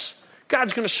 Perhaps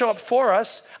God's going to show up for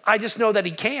us. I just know that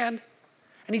he can.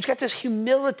 And he's got this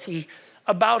humility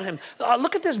about him.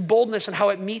 Look at this boldness and how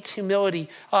it meets humility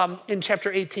in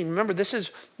chapter 18. Remember, this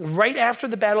is right after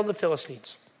the battle of the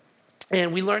Philistines.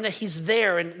 And we learn that he's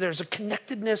there, and there's a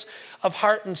connectedness of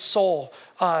heart and soul.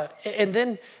 And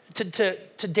then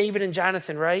to David and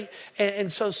Jonathan, right?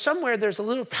 And so somewhere there's a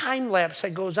little time lapse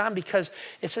that goes on because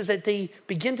it says that they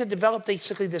begin to develop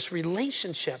basically this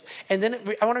relationship. And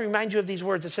then I want to remind you of these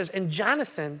words. It says, and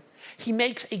Jonathan, he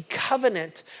makes a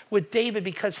covenant with David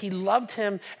because he loved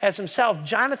him as himself.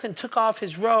 Jonathan took off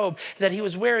his robe that he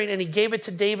was wearing and he gave it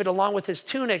to David along with his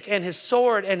tunic and his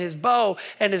sword and his bow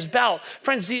and his belt.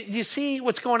 Friends, do you see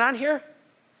what's going on here?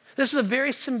 This is a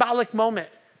very symbolic moment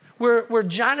where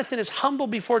Jonathan is humble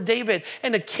before David,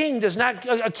 and a king's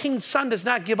son does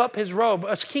not give up his robe.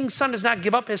 A king's son does not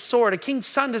give up his sword. A king's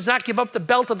son does not give up the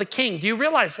belt of the king. Do you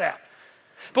realize that?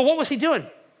 But what was he doing?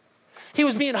 He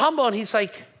was being humble, and he's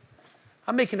like,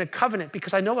 I'm making a covenant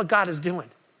because I know what God is doing.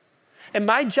 And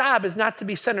my job is not to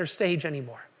be center stage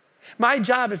anymore. My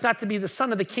job is not to be the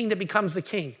son of the king that becomes the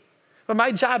king. But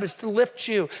my job is to lift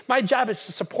you. My job is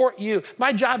to support you.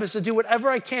 My job is to do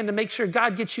whatever I can to make sure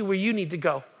God gets you where you need to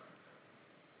go.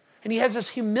 And he has this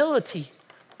humility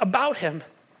about him.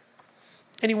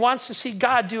 And he wants to see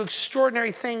God do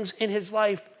extraordinary things in his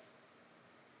life,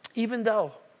 even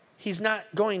though he's not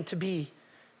going to be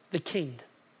the king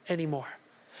anymore.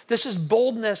 This is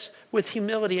boldness with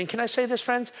humility. And can I say this,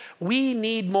 friends? We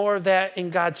need more of that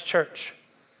in God's church.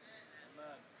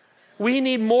 We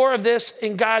need more of this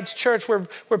in God's church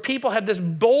where people have this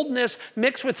boldness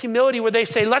mixed with humility where they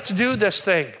say, let's do this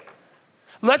thing.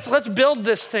 Let's build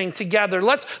this thing together.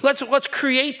 Let's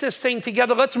create this thing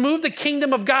together. Let's move the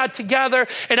kingdom of God together.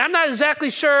 And I'm not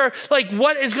exactly sure like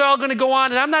what is all going to go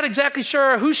on. And I'm not exactly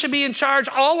sure who should be in charge.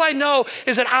 All I know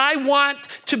is that I want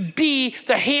to be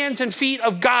the hands and feet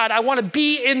of God. I want to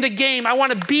be in the game. I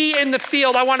want to be in the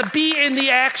field. I want to be in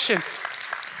the action.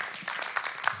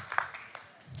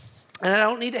 And I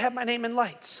don't need to have my name in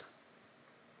lights.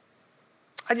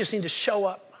 I just need to show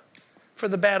up for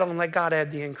the battle and let God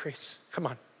add the increase. Come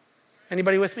on.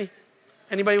 Anybody with me?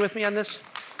 Anybody with me on this?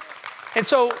 And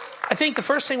so I think the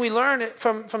first thing we learn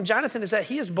from Jonathan is that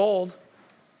he is bold,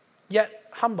 yet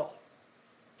humble.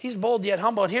 He's bold, yet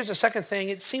humble. And here's the second thing.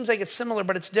 It seems like it's similar,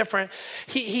 but it's different.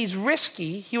 He's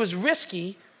risky. He was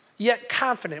risky, yet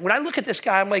confident. When I look at this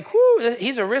guy, I'm like, whoo,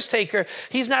 he's a risk taker.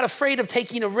 He's not afraid of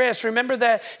taking a risk. Remember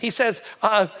that he says,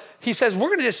 we're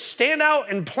going to just stand out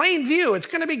in plain view. It's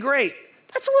going to be great.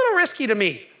 That's a little risky to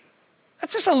me.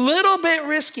 That's just a little bit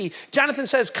risky. Jonathan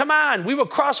says, come on, we will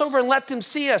cross over and let them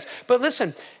see us. But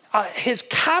listen, his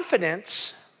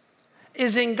confidence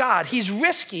is in God. He's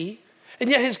risky, and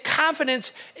yet his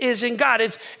confidence is in God.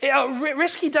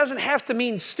 Risky doesn't have to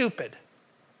mean stupid,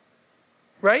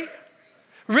 right?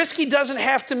 Risky doesn't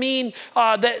have to mean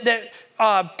that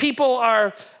people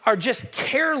are just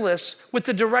careless with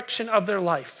the direction of their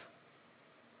life.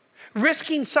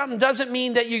 Risking something doesn't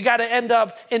mean that you got to end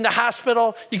up in the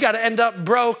hospital, you got to end up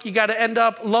broke, you got to end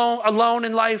up alone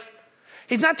in life.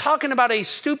 He's not talking about a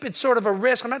stupid sort of a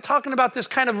risk. I'm not talking about this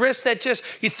kind of risk that just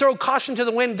you throw caution to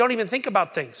the wind, don't even think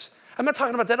about things. I'm not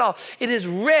talking about that at all. It is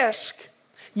risk,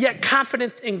 yet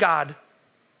confident in God.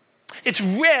 It's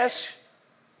risk,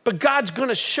 but God's going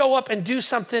to show up and do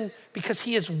something because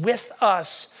he is with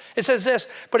us. It says this,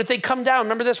 but if they come down,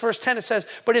 remember this verse 10, it says,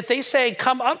 but if they say,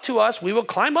 come up to us, we will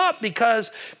climb up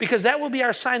because that will be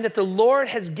our sign that the Lord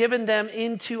has given them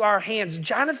into our hands.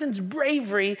 Jonathan's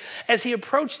bravery as he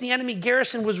approached the enemy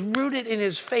garrison was rooted in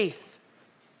his faith.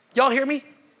 Y'all hear me?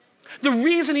 The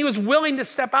reason he was willing to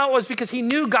step out was because he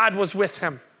knew God was with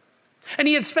him. And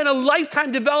he had spent a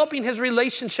lifetime developing his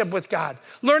relationship with God,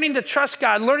 learning to trust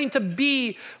God, learning to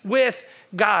be with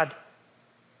God.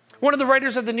 One of the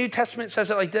writers of the New Testament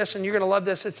says it like this, and you're going to love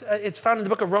this. It's found in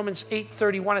the book of Romans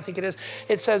 8:31, I think it is.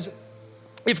 It says,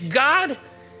 if God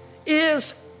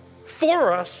is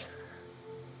for us,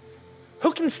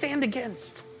 who can stand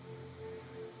against?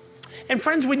 And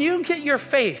friends, when you get your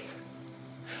faith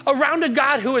around a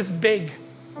God who is big,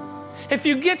 if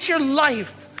you get your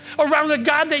life around a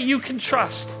God that you can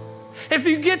trust, if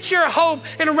you get your hope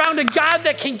and around a God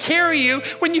that can carry you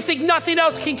when you think nothing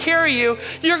else can carry you,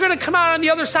 you're going to come out on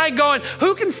the other side going,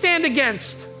 who can stand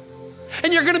against?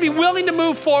 And you're going to be willing to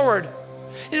move forward.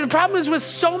 And the problem is with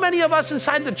so many of us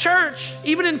inside the church,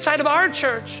 even inside of our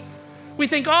church, we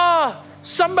think, oh,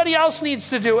 somebody else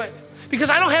needs to do it because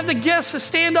I don't have the gifts to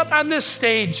stand up on this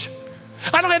stage.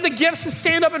 I don't have the gifts to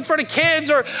stand up in front of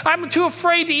kids, or I'm too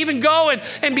afraid to even go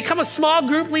and become a small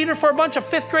group leader for a bunch of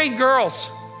 5th grade girls.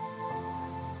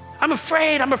 I'm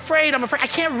afraid. I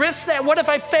can't risk that. What if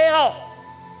I fail?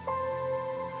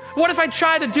 What if I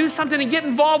try to do something and get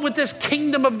involved with this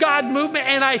kingdom of God movement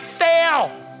and I fail?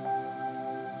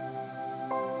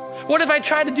 What if I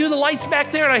try to do the lights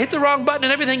back there and I hit the wrong button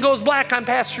and everything goes black on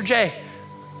Pastor Jay?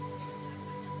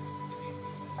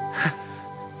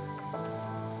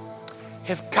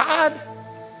 If God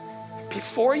be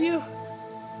for you,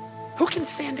 who can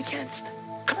stand against?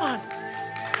 Come on.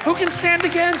 Who can stand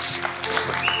against?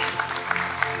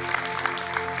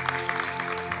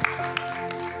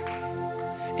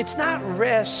 It's not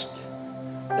risk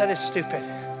that is stupid.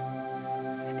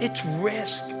 It's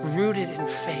risk rooted in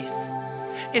faith.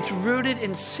 It's rooted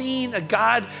in seeing a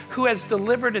God who has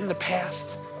delivered in the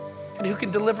past and who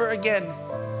can deliver again.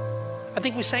 I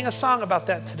think we sang a song about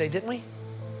that today, didn't we?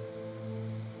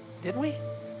 Didn't we?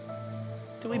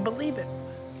 Do we believe it?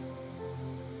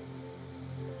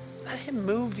 Let him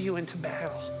move you into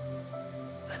battle.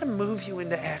 Let him move you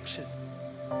into action.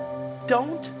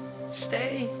 Don't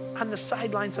stay on the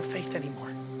sidelines of faith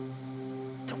anymore.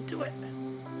 Don't do it.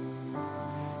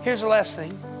 Here's the last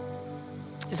thing,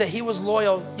 is that he was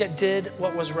loyal, yet did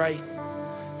what was right.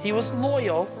 He was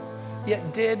loyal,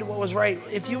 yet did what was right.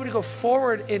 If you were to go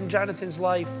forward in Jonathan's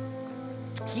life,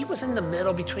 he was in the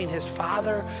middle between his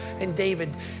father and David.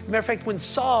 Matter of fact, when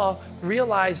Saul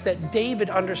realized that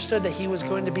David understood that he was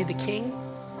going to be the king,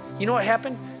 you know what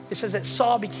happened? It says that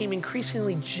Saul became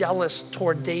increasingly jealous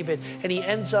toward David, and he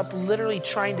ends up literally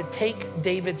trying to take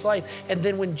David's life. And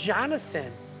then when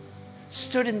Jonathan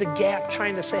stood in the gap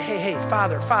trying to say, hey,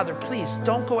 Father, please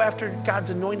don't go after God's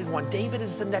anointed one. David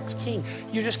is the next king.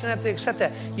 You're just gonna have to accept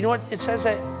that. You know what it says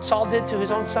that Saul did to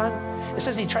his own son? It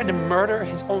says he tried to murder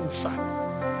his own son.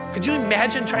 Could you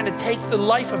imagine trying to take the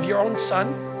life of your own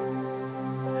son?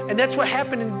 And that's what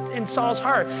happened in Saul's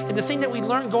heart. And the thing that we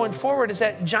learn going forward is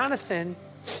that Jonathan,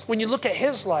 when you look at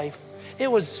his life, it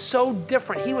was so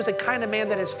different. He was a kind of man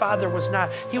that his father was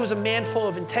not. He was a man full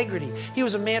of integrity. He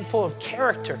was a man full of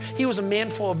character. He was a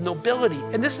man full of nobility.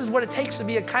 And this is what it takes to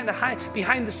be a kind of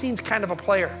behind the scenes kind of a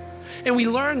player. And we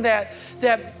learned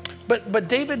but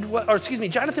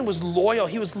Jonathan was loyal.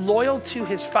 He was loyal to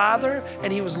his father,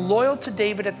 and he was loyal to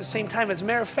David at the same time. As a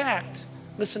matter of fact,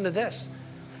 listen to this.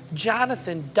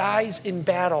 Jonathan dies in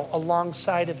battle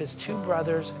alongside of his two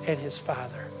brothers and his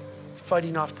father,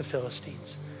 fighting off the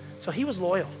Philistines. So he was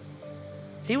loyal.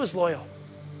 He was loyal.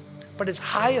 But his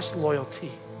highest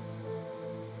loyalty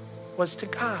was to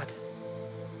God.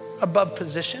 Above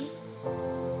position,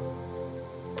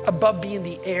 above being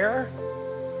the heir,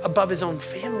 above his own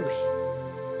family.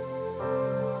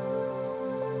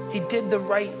 He did the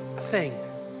right thing.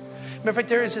 Matter of fact,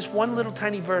 there is this one little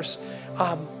tiny verse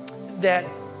that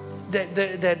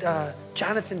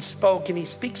Jonathan spoke, and he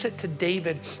speaks it to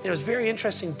David. And it was very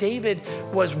interesting. David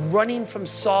was running from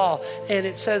Saul, and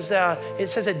it says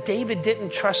that David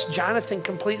didn't trust Jonathan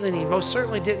completely, and he most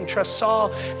certainly didn't trust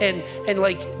Saul, and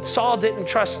like Saul didn't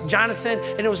trust Jonathan,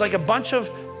 and it was like a bunch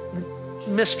of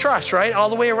mistrust, right, all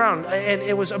the way around, and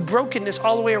it was a brokenness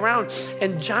all the way around.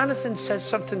 And Jonathan says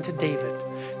something to David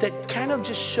that kind of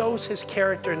just shows his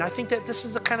character, and I think that this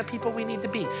is the kind of people we need to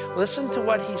be. Listen to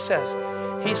what he says.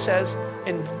 He says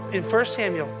in 1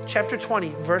 Samuel chapter 20,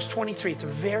 verse 23, it's a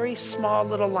very small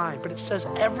little line, but it says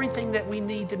everything that we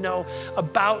need to know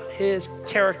about his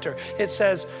character. It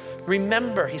says,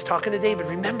 remember, he's talking to David,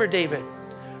 remember, David,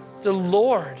 the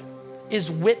Lord is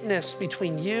witness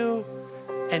between you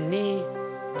and me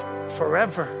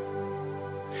forever.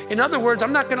 In other words,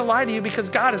 I'm not going to lie to you because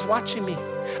God is watching me.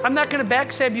 I'm not going to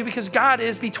backstab you because God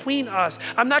is between us.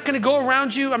 I'm not going to go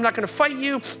around you. I'm not going to fight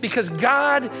you because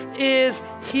God is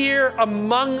here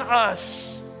among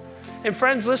us. And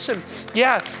friends, listen,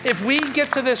 if we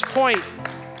get to this point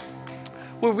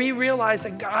where we realize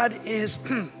that God is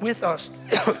with us,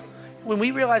 when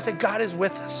we realize that God is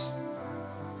with us,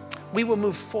 we will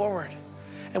move forward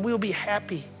and we will be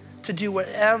happy to do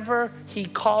whatever he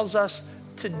calls us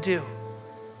to do.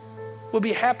 We'll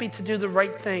be happy to do the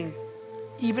right thing,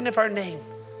 even if our name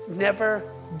never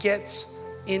gets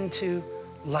into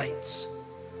lights.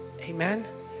 Amen?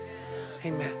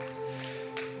 Amen.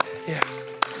 Yeah.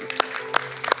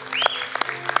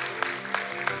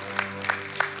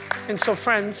 And so,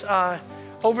 friends,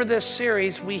 over this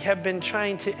series, we have been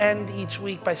trying to end each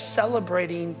week by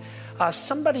celebrating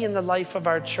somebody in the life of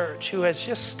our church who has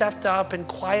just stepped up and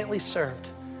quietly served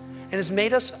and has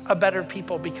made us a better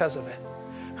people because of it,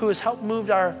 who has helped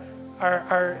move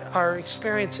our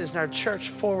experiences in our church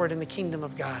forward in the kingdom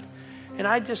of God. And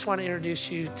I just want to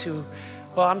introduce you to,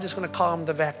 well, I'm just going to call him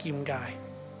the vacuum guy.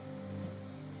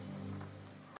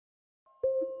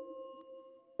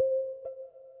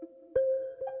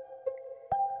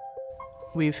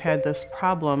 We've had this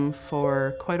problem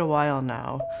for quite a while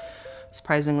now,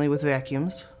 surprisingly, with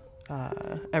vacuums.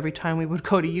 Every time we would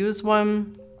go to use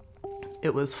one,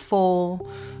 it was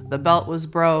full, the belt was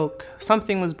broke,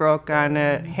 something was broke on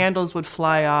it, handles would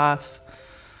fly off,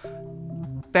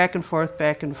 back and forth,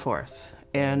 back and forth.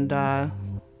 And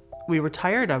we were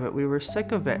tired of it. We were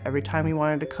sick of it. Every time we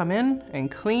wanted to come in and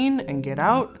clean and get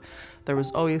out, there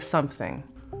was always something.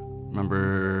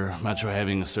 Remember Metro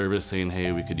having a service saying,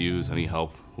 hey, we could use any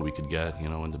help we could get,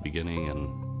 in the beginning, and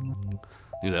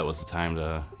I knew that was the time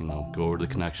to, go over to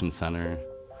the Connection Center,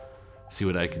 see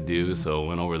what I could do. So I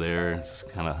went over there, just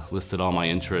kind of listed all my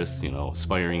interests,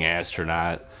 aspiring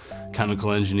astronaut,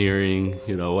 chemical engineering,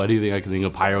 anything I could think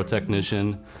of,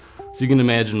 pyrotechnician. So you can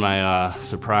imagine my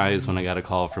surprise when I got a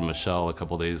call from Michelle a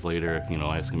couple days later,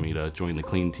 asking me to join the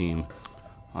clean team.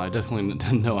 I definitely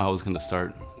didn't know I was going to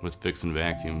start with fixing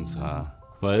vacuums,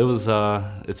 but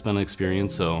it's been an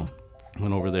experience. So I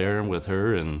went over there with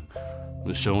her and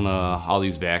was shown all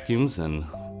these vacuums, and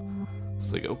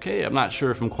it's like, okay, I'm not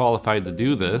sure if I'm qualified to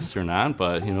do this or not,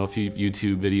 but a few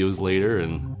YouTube videos later,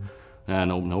 and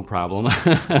no problem.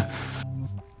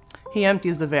 He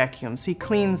empties the vacuums, he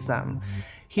cleans them,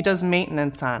 he does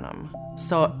maintenance on them.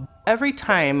 So every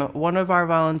time one of our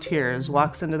volunteers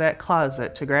walks into that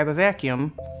closet to grab a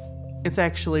vacuum, it's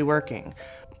actually working.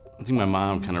 I think my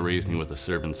mom kind of raised me with a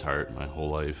servant's heart my whole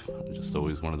life. I just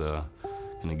always wanted to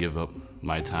kind of give up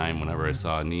my time whenever I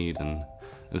saw a need, and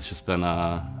it's just been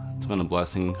It's been a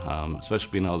blessing,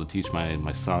 especially being able to teach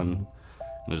my son,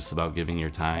 just about giving your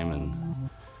time. And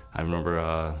I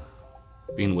remember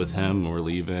being with him, we're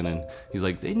leaving, and he's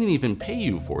like, they didn't even pay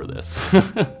you for this.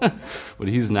 But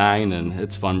he's 9, and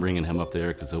it's fun bringing him up there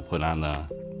because he'll put on the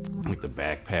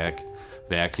backpack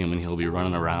vacuum, and he'll be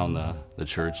running around the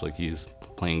church like he's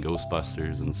playing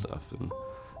Ghostbusters and stuff, and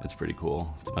it's pretty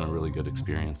cool. It's been a really good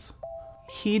experience.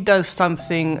 He does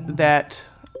something that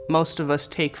most of us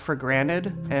take for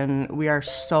granted, and we are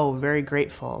so very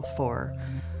grateful for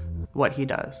what he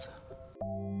does.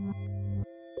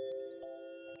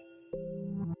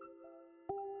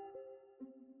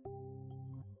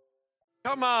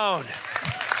 Come on.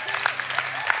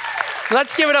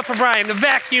 Let's give it up for Brian, the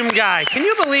vacuum guy. Can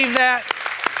you believe that?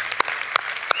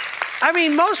 I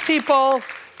mean, most people,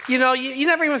 you know, you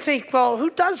never even think, well,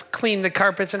 who does clean the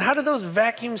carpets and how do those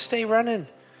vacuums stay running?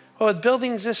 Well, with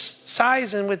buildings this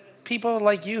size and with people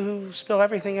like you who spill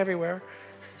everything everywhere,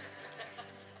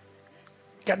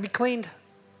 got to be cleaned.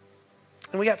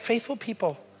 And we got faithful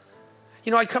people.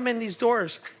 You know, I come in these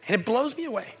doors and it blows me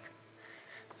away.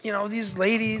 You know, these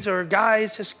ladies or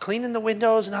guys just cleaning the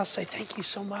windows, and I'll say, thank you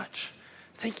so much.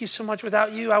 Thank you so much.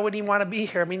 Without you, I wouldn't even want to be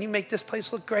here. I mean, you make this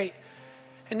place look great.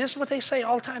 And this is what they say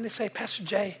all the time. They say, Pastor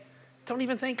Jay, don't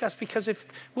even thank us, because if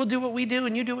we'll do what we do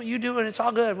and you do what you do and it's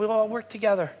all good, we'll all work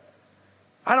together.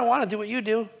 I don't want to do what you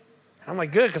do. I'm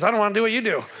like, good, because I don't want to do what you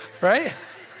do, right?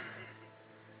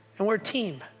 And we're a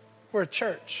team. We're a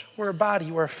church. We're a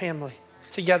body. We're a family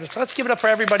together. So let's give it up for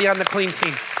everybody on the clean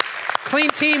team.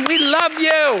 Clean team, we love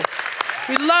you.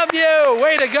 We love you.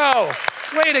 Way to go.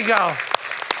 Way to go.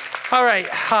 All right,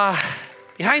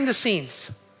 behind the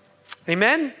scenes.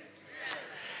 Amen?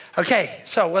 Okay,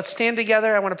 so let's stand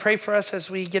together. I want to pray for us as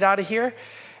we get out of here.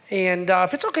 And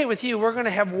if it's okay with you, we're going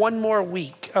to have one more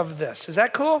week of this. Is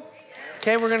that cool?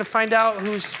 Okay, we're going to find out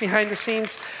who's behind the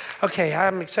scenes. Okay,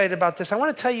 I'm excited about this. I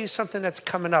want to tell you something that's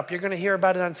coming up. You're going to hear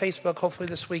about it on Facebook, hopefully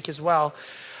this week as well.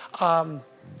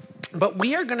 But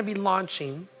we are going to be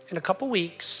launching in a couple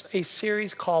weeks a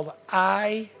series called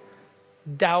I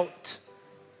Doubt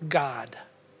God.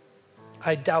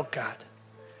 I Doubt God.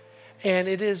 And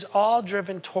it is all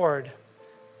driven toward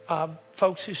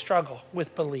folks who struggle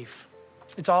with belief.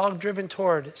 It's all driven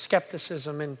toward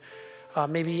skepticism and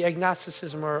maybe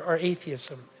agnosticism or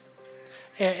atheism.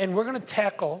 And we're going to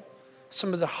tackle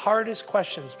some of the hardest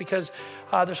questions, because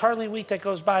there's hardly a week that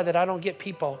goes by that I don't get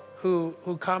people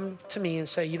who come to me and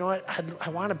say, you know what, I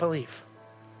want to believe.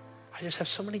 I just have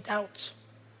so many doubts.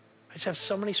 I just have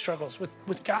so many struggles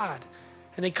with God.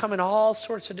 And they come in all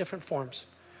sorts of different forms.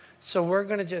 So we're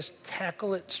going to just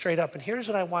tackle it straight up. And here's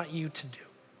what I want you to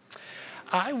do.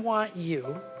 I want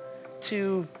you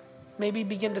to maybe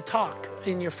begin to talk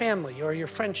in your family or your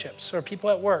friendships or people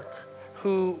at work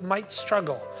who might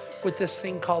struggle with this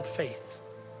thing called faith.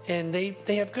 And they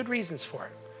have good reasons for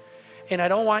it. And I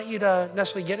don't want you to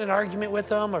necessarily get in an argument with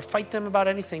them or fight them about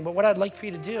anything. But what I'd like for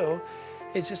you to do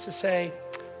is just to say,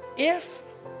 if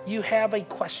you have a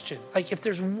question, like if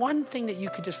there's one thing that you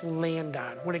could just land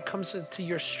on when it comes to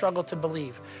your struggle to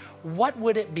believe, what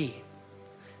would it be?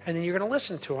 And then you're going to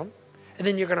listen to them, and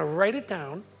then you're going to write it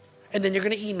down, and then you're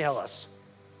going to email us.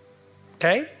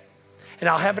 Okay? And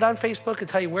I'll have it on Facebook and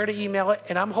tell you where to email it.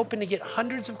 And I'm hoping to get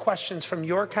hundreds of questions from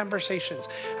your conversations.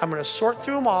 I'm going to sort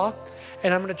through them all,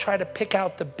 and I'm going to try to pick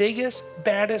out the biggest,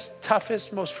 baddest,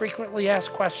 toughest, most frequently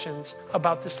asked questions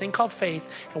about this thing called faith,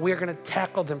 and we are going to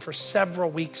tackle them for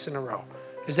several weeks in a row.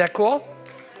 Is that cool?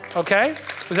 Okay?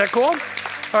 Is that cool?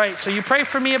 All right, so you pray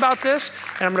for me about this,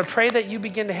 and I'm going to pray that you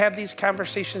begin to have these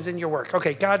conversations in your work.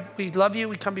 Okay, God, we love you.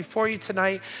 We come before you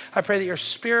tonight. I pray that your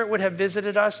spirit would have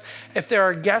visited us. If there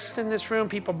are guests in this room,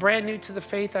 people brand new to the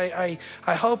faith, I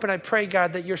hope and I pray,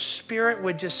 God, that your spirit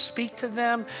would just speak to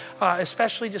them,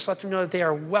 especially just let them know that they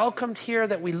are welcomed here,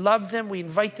 that we love them. We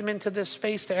invite them into this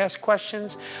space to ask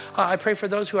questions. I pray for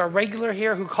those who are regular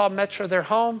here, who call Metro their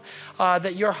home,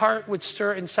 that your heart would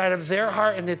stir inside of their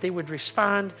heart and that they would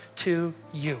respond to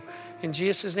you. In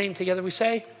Jesus' name together we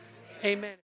say, amen.